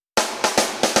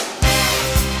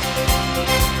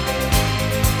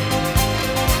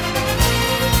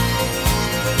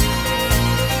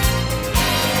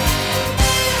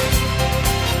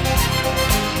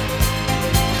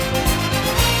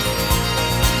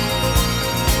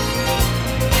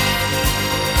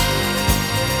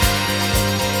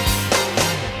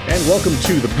And welcome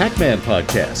to the PAC-Man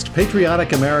Podcast,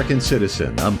 Patriotic American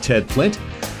Citizen. I'm Ted Flint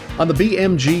on the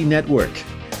BMG Network.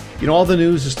 You know, all the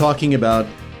news is talking about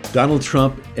Donald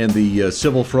Trump and the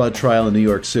civil fraud trial in New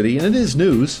York City, and it is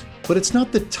news, but it's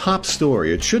not the top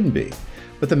story. It shouldn't be.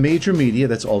 But the major media,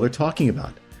 that's all they're talking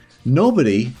about.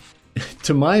 Nobody,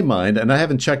 to my mind, and I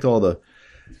haven't checked all the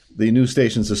news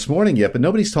stations this morning yet, but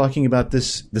nobody's talking about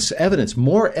this evidence,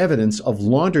 more evidence of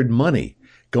laundered money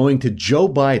going to Joe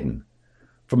Biden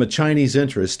from a Chinese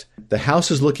interest. The House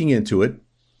is looking into it.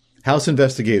 House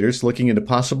investigators looking into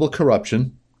possible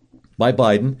corruption by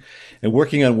Biden and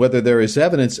working on whether there is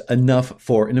evidence enough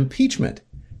for an impeachment.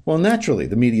 Well, naturally,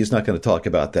 the media is not going to talk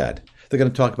about that. They're going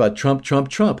to talk about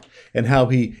Trump, and how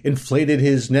he inflated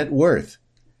his net worth.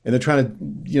 And they're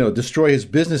trying to, destroy his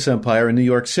business empire in New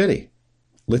York City.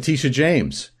 Letitia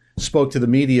James spoke to the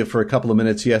media for a couple of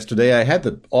minutes yesterday. I had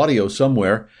the audio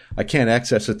somewhere. I can't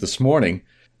access it this morning.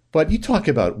 But you talk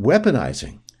about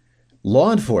weaponizing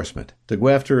law enforcement to go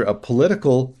after a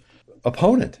political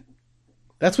opponent.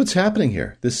 That's what's happening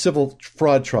here, this civil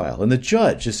fraud trial. And the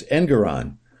judge, this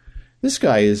Engeron, this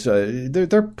guy is,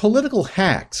 they're political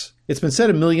hacks. It's been said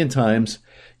a million times.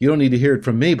 You don't need to hear it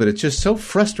from me, but it's just so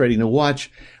frustrating to watch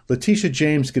Letitia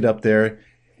James get up there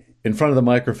in front of the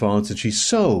microphones, and she's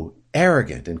so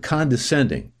arrogant and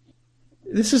condescending.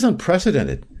 This is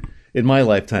unprecedented in my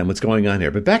lifetime, what's going on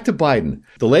here. But back to Biden.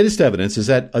 The latest evidence is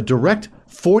that a direct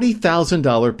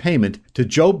 $40,000 payment to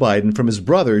Joe Biden from his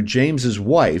brother, James's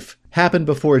wife, happened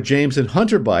before James and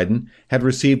Hunter Biden had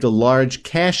received a large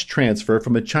cash transfer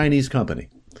from a Chinese company.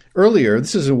 Earlier,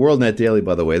 this is in WorldNet Daily,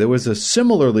 by the way, there was a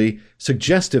similarly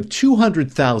suggestive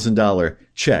 $200,000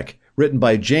 check written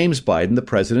by James Biden, the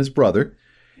president's brother,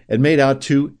 and made out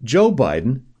to Joe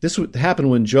Biden. This happened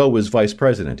when Joe was vice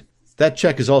president. That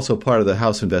check is also part of the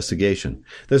House investigation.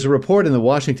 There's a report in the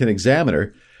Washington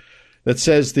Examiner that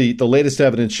says the latest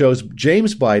evidence shows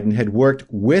James Biden had worked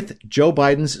with Joe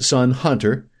Biden's son,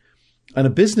 Hunter, on a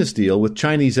business deal with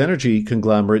Chinese energy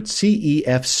conglomerate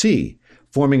CEFC,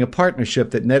 forming a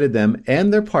partnership that netted them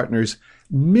and their partners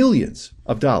millions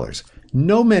of dollars.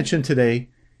 No mention today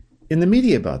in the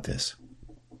media about this.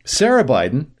 Sarah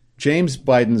Biden, James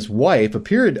Biden's wife,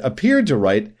 appeared to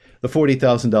write the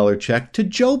 $40,000 check to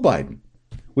Joe Biden,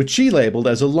 which she labeled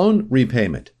as a loan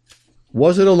repayment.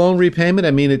 Was it a loan repayment? I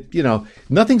mean,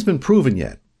 nothing's been proven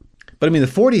yet. But I mean, the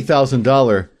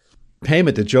 $40,000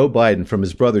 payment to Joe Biden from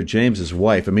his brother James's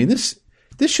wife, I mean, this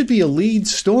should be a lead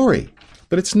story,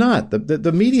 but it's not.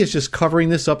 The media is just covering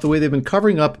this up the way they've been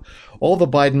covering up all the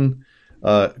Biden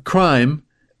crime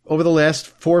over the last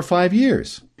 4 or 5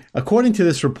 years. According to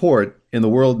this report in the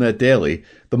WorldNet Daily,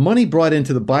 the money brought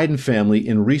into the Biden family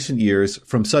in recent years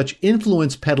from such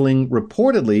influence peddling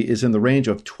reportedly is in the range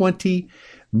of $20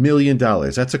 million.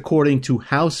 That's according to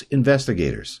House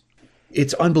investigators.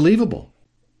 It's unbelievable.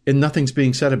 And nothing's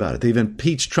being said about it. They've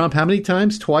impeached Trump how many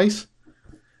times? Twice?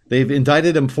 They've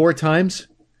indicted him 4 times?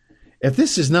 If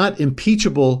this is not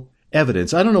impeachable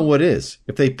evidence, I don't know what is.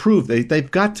 If they prove,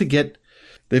 they've got to get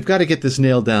this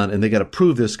nailed down, and they got to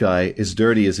prove this guy as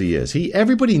dirty as he is.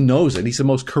 Everybody knows it. He's the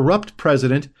most corrupt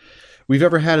president we've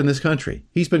ever had in this country.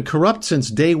 He's been corrupt since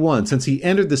day one, since he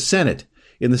entered the Senate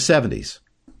in the 70s.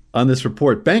 On this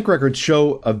report, bank records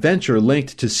show a venture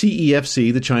linked to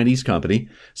CEFC, the Chinese company,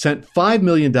 sent $5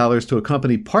 million to a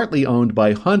company partly owned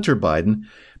by Hunter Biden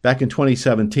back in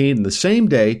 2017. And the same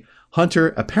day, Hunter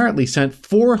apparently sent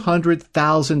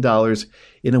 $400,000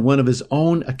 in one of his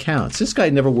own accounts. This guy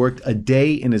never worked a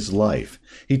day in his life.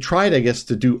 He tried, I guess,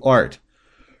 to do art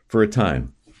for a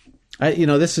time.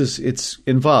 It's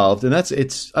involved, and I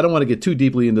don't want to get too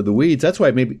deeply into the weeds. That's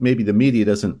why maybe the media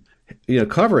doesn't,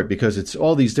 cover it, because it's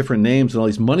all these different names and all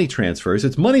these money transfers.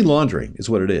 It's money laundering is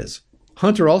what it is.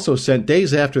 Hunter also sent,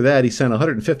 days after that, he sent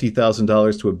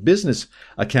 $150,000 to a business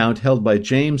account held by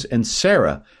James and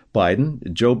Sarah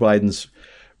Biden, Joe Biden's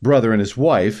brother and his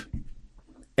wife.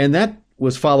 And that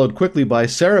was followed quickly by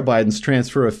Sarah Biden's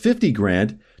transfer of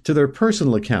 $50,000 to their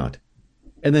personal account.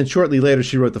 And then shortly later,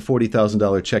 she wrote the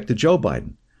 $40,000 check to Joe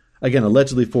Biden, again,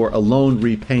 allegedly for a loan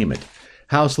repayment.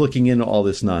 House looking into all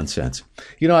this nonsense.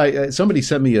 Somebody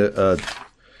sent me a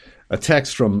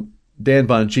text from Dan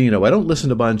Bongino. I don't listen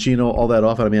to Bongino all that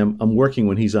often. I mean, I'm working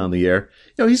when he's on the air.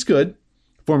 He's good,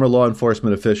 former law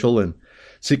enforcement official and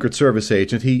Secret Service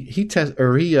agent. He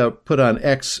put on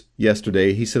X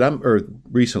yesterday. He said,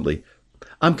 recently,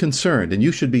 I'm concerned, and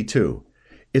you should be too.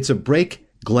 It's a break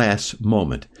glass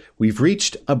moment. We've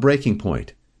reached a breaking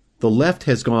point. The left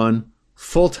has gone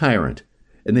full tyrant,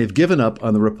 and they've given up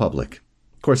on the republic.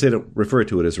 Of course, they don't refer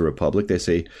to it as a republic. They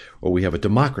say, we have a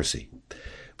democracy.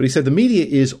 But he said the media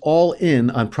is all in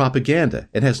on propaganda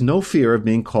and has no fear of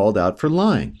being called out for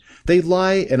lying. They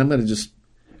lie, and I'm going to just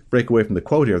break away from the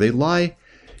quote here, they lie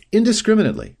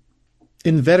indiscriminately,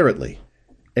 inveterately,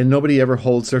 and nobody ever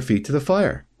holds their feet to the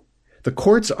fire. The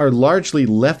courts are largely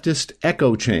leftist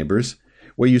echo chambers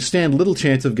where you stand little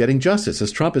chance of getting justice,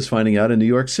 as Trump is finding out in New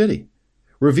York City.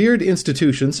 Revered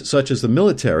institutions such as the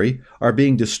military are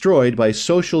being destroyed by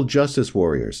social justice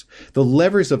warriors. The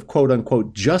levers of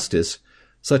quote-unquote justice,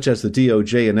 such as the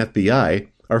DOJ and FBI,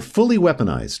 are fully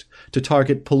weaponized to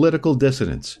target political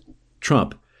dissidents.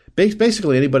 Trump,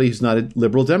 basically anybody who's not a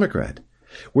liberal Democrat.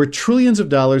 We're trillions of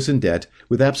dollars in debt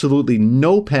with absolutely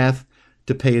no path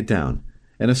to pay it down,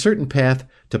 and a certain path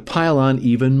to pile on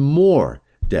even more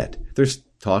debt. There's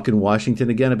talk in Washington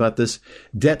again about this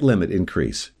debt limit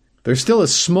increase. There's still a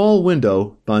small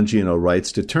window, Bongino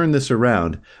writes, to turn this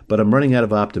around, but I'm running out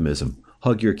of optimism.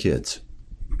 Hug your kids.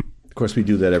 Of course, we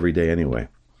do that every day anyway.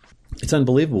 It's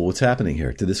unbelievable what's happening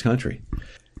here to this country.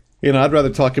 You know, I'd rather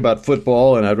talk about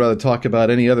football, and I'd rather talk about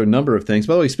any other number of things.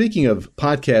 By the way, speaking of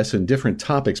podcasts and different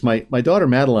topics, my daughter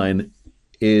Madeline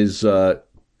is,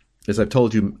 as I've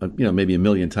told you, maybe a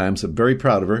million times, I'm very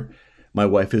proud of her. My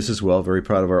wife is as well, very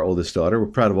proud of our oldest daughter. We're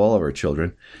proud of all of our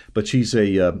children. But she's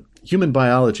a human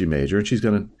biology major, and she's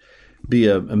going to be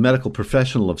a medical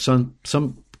professional of some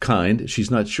kind. She's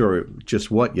not sure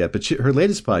just what yet, but her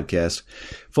latest podcast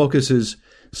focuses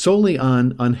solely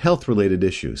on health-related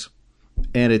issues.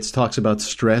 And it talks about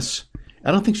stress.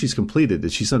 I don't think she's completed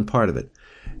it. She's done part of it.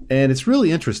 And it's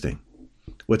really interesting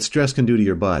what stress can do to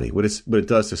your body, what it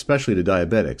does, especially to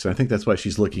diabetics. And I think that's why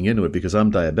she's looking into it, because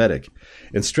I'm diabetic.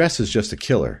 And stress is just a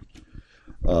killer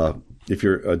if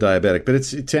you're a diabetic. But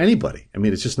it's to anybody. I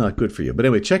mean, it's just not good for you. But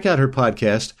anyway, check out her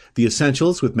podcast, The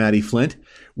Essentials with Maddie Flint,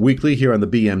 weekly here on the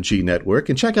BMG Network.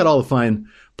 And check out all the fine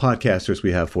podcasters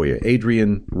we have for you.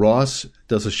 Adrian Ross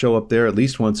does a show up there at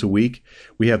least once a week.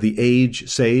 We have The Age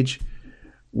Sage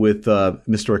with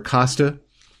Mr. Acosta,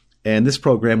 and this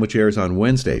program, which airs on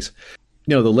Wednesdays.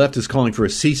 You know, the left is calling for a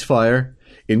ceasefire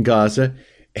in Gaza,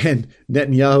 and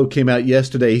Netanyahu came out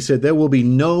yesterday. He said there will be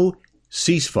no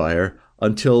ceasefire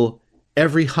until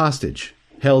every hostage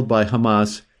held by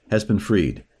Hamas has been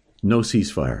freed. No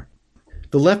ceasefire.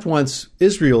 The left wants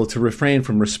Israel to refrain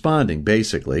from responding,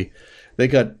 basically. They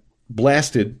got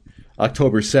blasted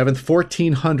October 7th.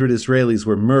 1,400 Israelis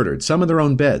were murdered, some in their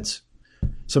own beds.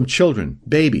 Some children,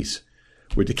 babies,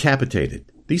 were decapitated.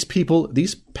 These people,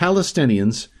 these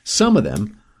Palestinians, some of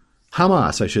them,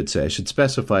 Hamas, I should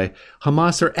specify,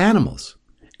 Hamas are animals,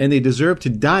 and they deserve to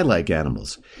die like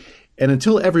animals. And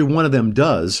until every one of them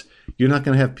does, you're not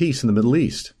going to have peace in the Middle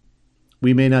East.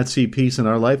 We may not see peace in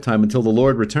our lifetime until the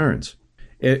Lord returns.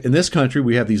 In this country,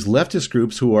 we have these leftist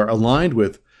groups who are aligned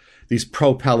with these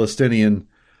pro-Palestinian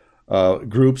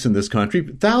groups in this country.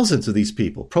 Thousands of these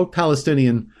people,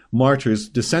 pro-Palestinian marchers,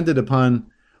 descended upon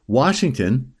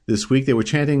Washington this week. They were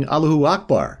chanting Allahu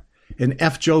Akbar and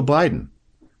F. Joe Biden.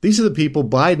 These are the people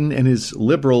Biden and his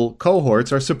liberal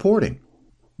cohorts are supporting.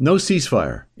 No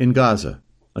ceasefire in Gaza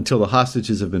until the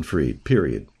hostages have been freed,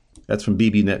 period. That's from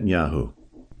Bibi Netanyahu.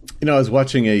 You know, I was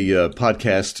watching a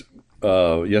podcast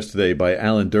yesterday by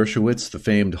Alan Dershowitz, the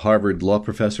famed Harvard law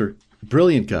professor.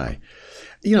 Brilliant guy.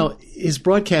 You know, his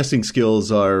broadcasting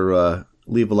skills are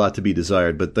leave a lot to be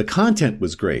desired, but the content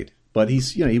was great. But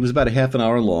he was about a half an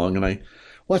hour long, and I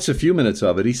watched a few minutes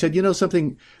of it. He said,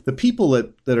 something, the people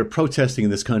that are protesting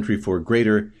in this country for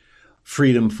greater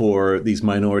freedom for these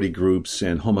minority groups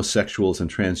and homosexuals and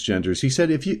transgenders, he said,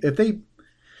 if they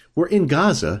were in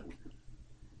Gaza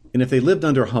and if they lived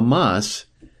under Hamas,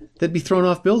 they'd be thrown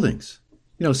off buildings.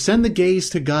 Send the gays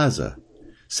to Gaza.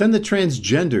 Send the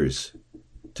transgenders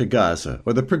to Gaza,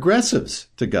 or the progressives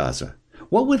to Gaza.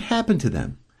 What would happen to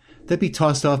them? They'd be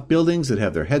tossed off buildings, they'd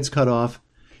have their heads cut off.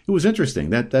 It was interesting,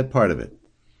 that part of it.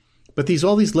 But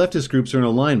all these leftist groups are in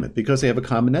alignment because they have a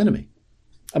common enemy.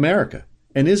 America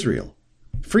and Israel.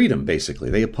 Freedom, basically.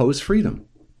 They oppose freedom.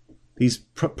 These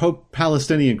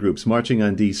pro-Palestinian groups marching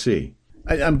on D.C.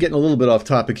 I'm getting a little bit off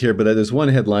topic here, but there's one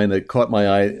headline that caught my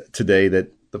eye today,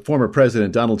 that the former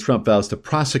president, Donald Trump, vows to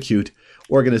prosecute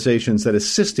organizations that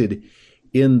assisted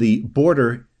in the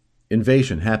border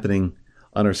invasion happening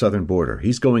on our southern border.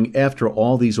 He's going after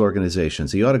all these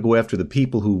organizations. He ought to go after the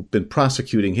people who've been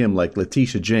prosecuting him, like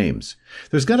Letitia James.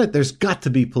 There's got to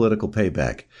be political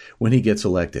payback when he gets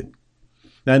elected.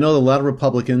 Now, I know a lot of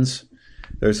Republicans,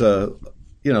 there's a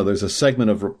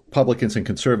segment of Republicans and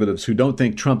conservatives who don't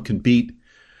think Trump can beat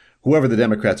whoever the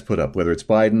Democrats put up, whether it's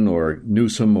Biden or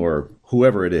Newsom or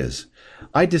whoever it is.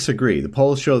 I disagree. The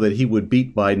polls show that he would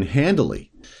beat Biden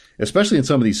handily. especially in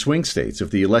some of these swing states,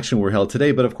 if the election were held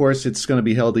today. But of course, it's going to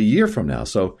be held a year from now.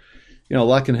 So, a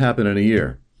lot can happen in a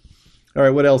year. All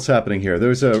right, what else happening here?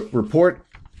 There's a report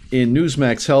in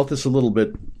Newsmax Health. It's a little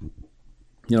bit,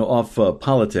 off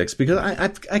politics, because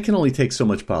I can only take so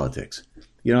much politics.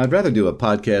 I'd rather do a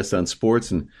podcast on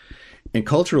sports and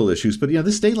cultural issues. But,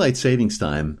 this daylight savings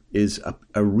time is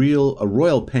a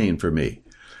royal pain for me,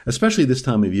 especially this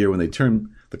time of year when they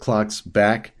turn the clocks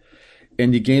back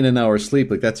and you gain an hour's sleep.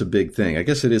 Like, that's a big thing. I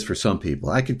guess it is for some people.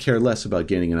 I could care less about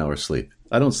gaining an hour's sleep.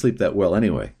 I don't sleep that well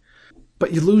anyway.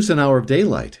 But you lose an hour of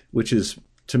daylight, which is,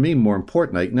 to me, more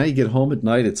important. Now you get home at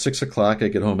night at 6 o'clock. I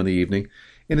get home in the evening,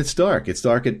 and it's dark. It's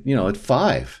dark at, at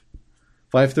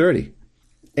 5:30.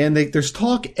 And there's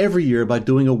talk every year about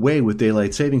doing away with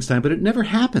daylight savings time, but it never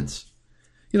happens.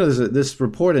 There's this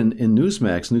report in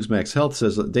Newsmax Health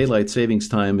says that daylight savings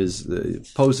time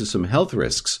poses some health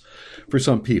risks for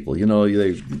some people.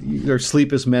 Their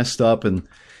sleep is messed up, and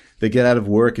they get out of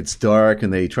work, it's dark,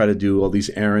 and they try to do all these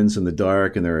errands in the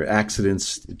dark, and there are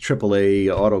accidents.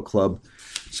 AAA Auto Club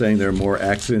saying there are more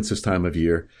accidents this time of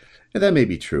year. And that may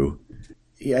be true.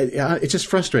 Yeah, it's just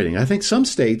frustrating. I think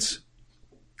most states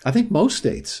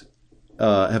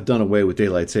have done away with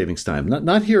daylight savings time.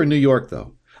 Not here in New York,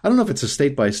 though. I don't know if it's a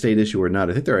state-by-state issue or not.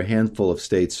 I think there are a handful of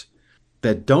states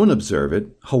that don't observe it.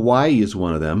 Hawaii is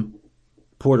one of them.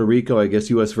 Puerto Rico, I guess,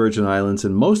 U.S. Virgin Islands,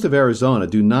 and most of Arizona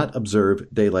do not observe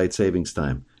daylight savings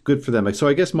time. Good for them. So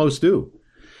I guess most do.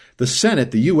 The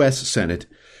Senate, the U.S. Senate,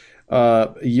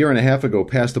 a year and a half ago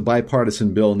passed a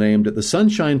bipartisan bill named the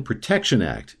Sunshine Protection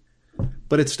Act,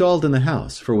 but it stalled in the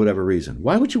House for whatever reason.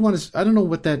 Why would you want to? I don't know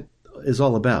what that is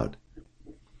all about.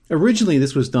 Originally,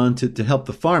 this was done to help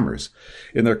the farmers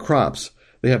in their crops.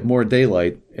 They have more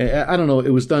daylight. I don't know. It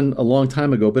was done a long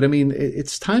time ago, but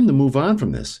it's time to move on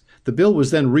from this. The bill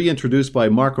was then reintroduced by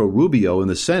Marco Rubio in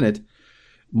the Senate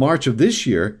March of this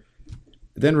year,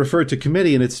 then referred to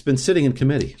committee, and it's been sitting in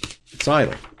committee. It's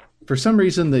idle. For some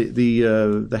reason,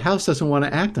 the House doesn't want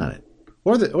to act on it,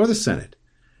 or the Senate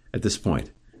at this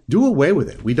point. Do away with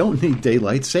it. We don't need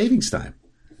daylight savings time.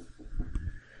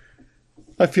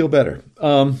 I feel better.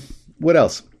 What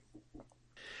else? All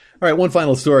right, one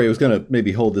final story. I was going to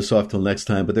maybe hold this off till next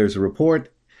time, but there's a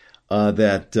report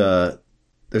that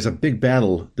there's a big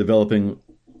battle developing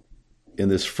in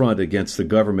this front against the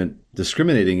government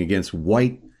discriminating against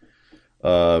white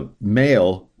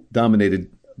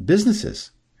male-dominated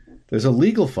businesses. There's a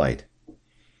legal fight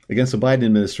against the Biden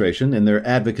administration and their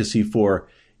advocacy for,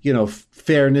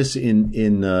 fairness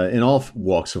in all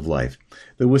walks of life.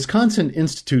 The Wisconsin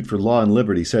Institute for Law and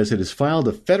Liberty says it has filed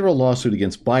a federal lawsuit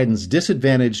against Biden's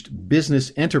disadvantaged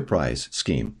business enterprise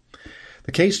scheme.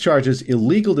 The case charges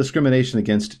illegal discrimination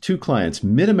against two clients,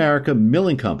 Mid-America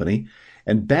Milling Company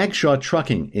and Bagshaw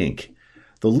Trucking, Inc.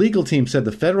 The legal team said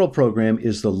the federal program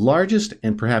is the largest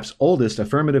and perhaps oldest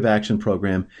affirmative action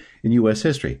program in U.S.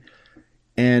 history,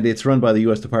 and it's run by the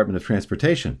U.S. Department of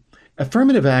Transportation.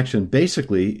 Affirmative action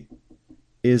basically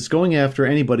is going after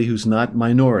anybody who's not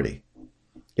minority.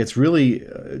 It's really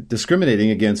discriminating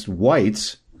against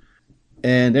whites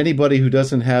and anybody who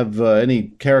doesn't have any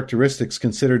characteristics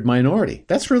considered minority.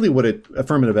 That's really what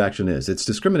affirmative action is. It's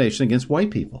discrimination against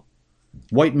white people,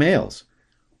 white males,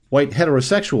 white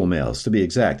heterosexual males, to be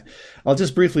exact. I'll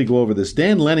just briefly go over this.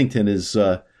 Dan Lennington is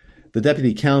the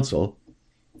deputy counsel.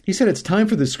 He said it's time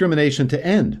for discrimination to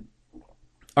end.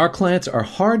 Our clients are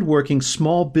hardworking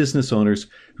small business owners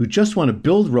who just want to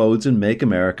build roads and make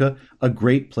America a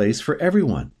great place for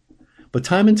everyone. But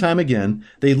time and time again,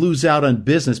 they lose out on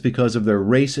business because of their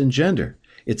race and gender.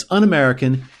 It's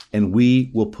un-American, and we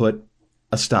will put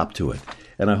a stop to it.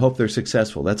 And I hope they're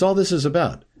successful. That's all this is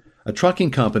about. A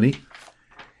trucking company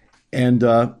and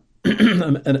a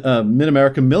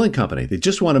Mid-America Milling Company. They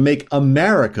just want to make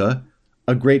America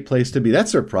a great place to be.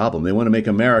 That's their problem. They want to make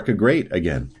America great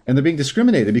again. And they're being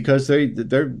discriminated because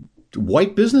they're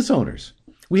white business owners.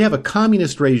 We have a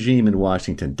communist regime in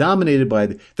Washington dominated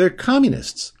by they're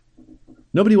communists.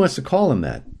 Nobody wants to call them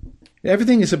that.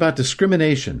 Everything is about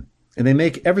discrimination, and they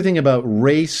make everything about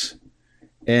race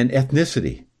and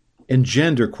ethnicity and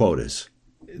gender quotas.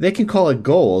 They can call it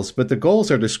goals, but the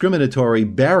goals are discriminatory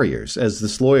barriers, as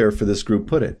this lawyer for this group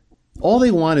put it. All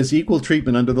they want is equal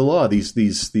treatment under the law,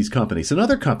 these companies and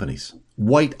other companies,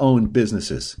 white-owned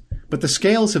businesses. But the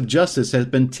scales of justice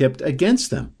have been tipped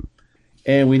against them.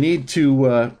 And we need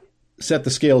to set the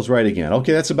scales right again.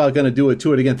 Okay, that's about going to do it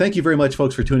to it again. Thank you very much,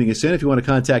 folks, for tuning us in. If you want to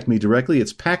contact me directly,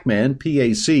 it's PAC-Man,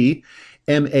 PACMAN,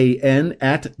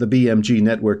 at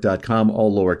thebmgnetwork.com,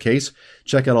 all lowercase.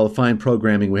 Check out all the fine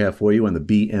programming we have for you on the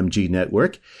BMG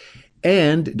Network.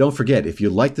 And don't forget, if you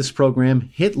like this program,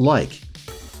 hit like.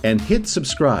 and hit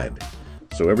subscribe.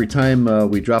 So every time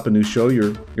we drop a new show,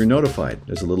 you're notified.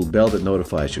 There's a little bell that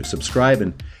notifies you. Subscribe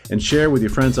and share with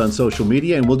your friends on social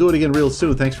media, and we'll do it again real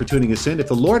soon. Thanks for tuning us in. If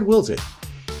the Lord wills it,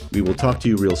 we will talk to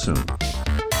you real soon.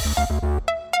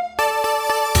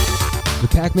 The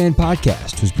PAC-Man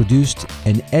Podcast was produced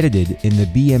and edited in the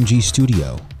BMG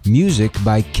studio. Music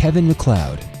by Kevin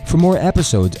MacLeod. For more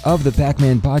episodes of the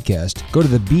PAC-Man Podcast, go to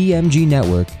the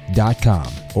BMGnetwork.com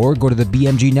or go to the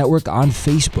BMG Network on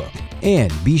Facebook.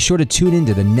 And be sure to tune in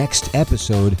to the next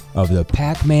episode of the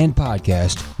PAC-Man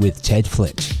Podcast with Ted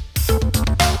Flint.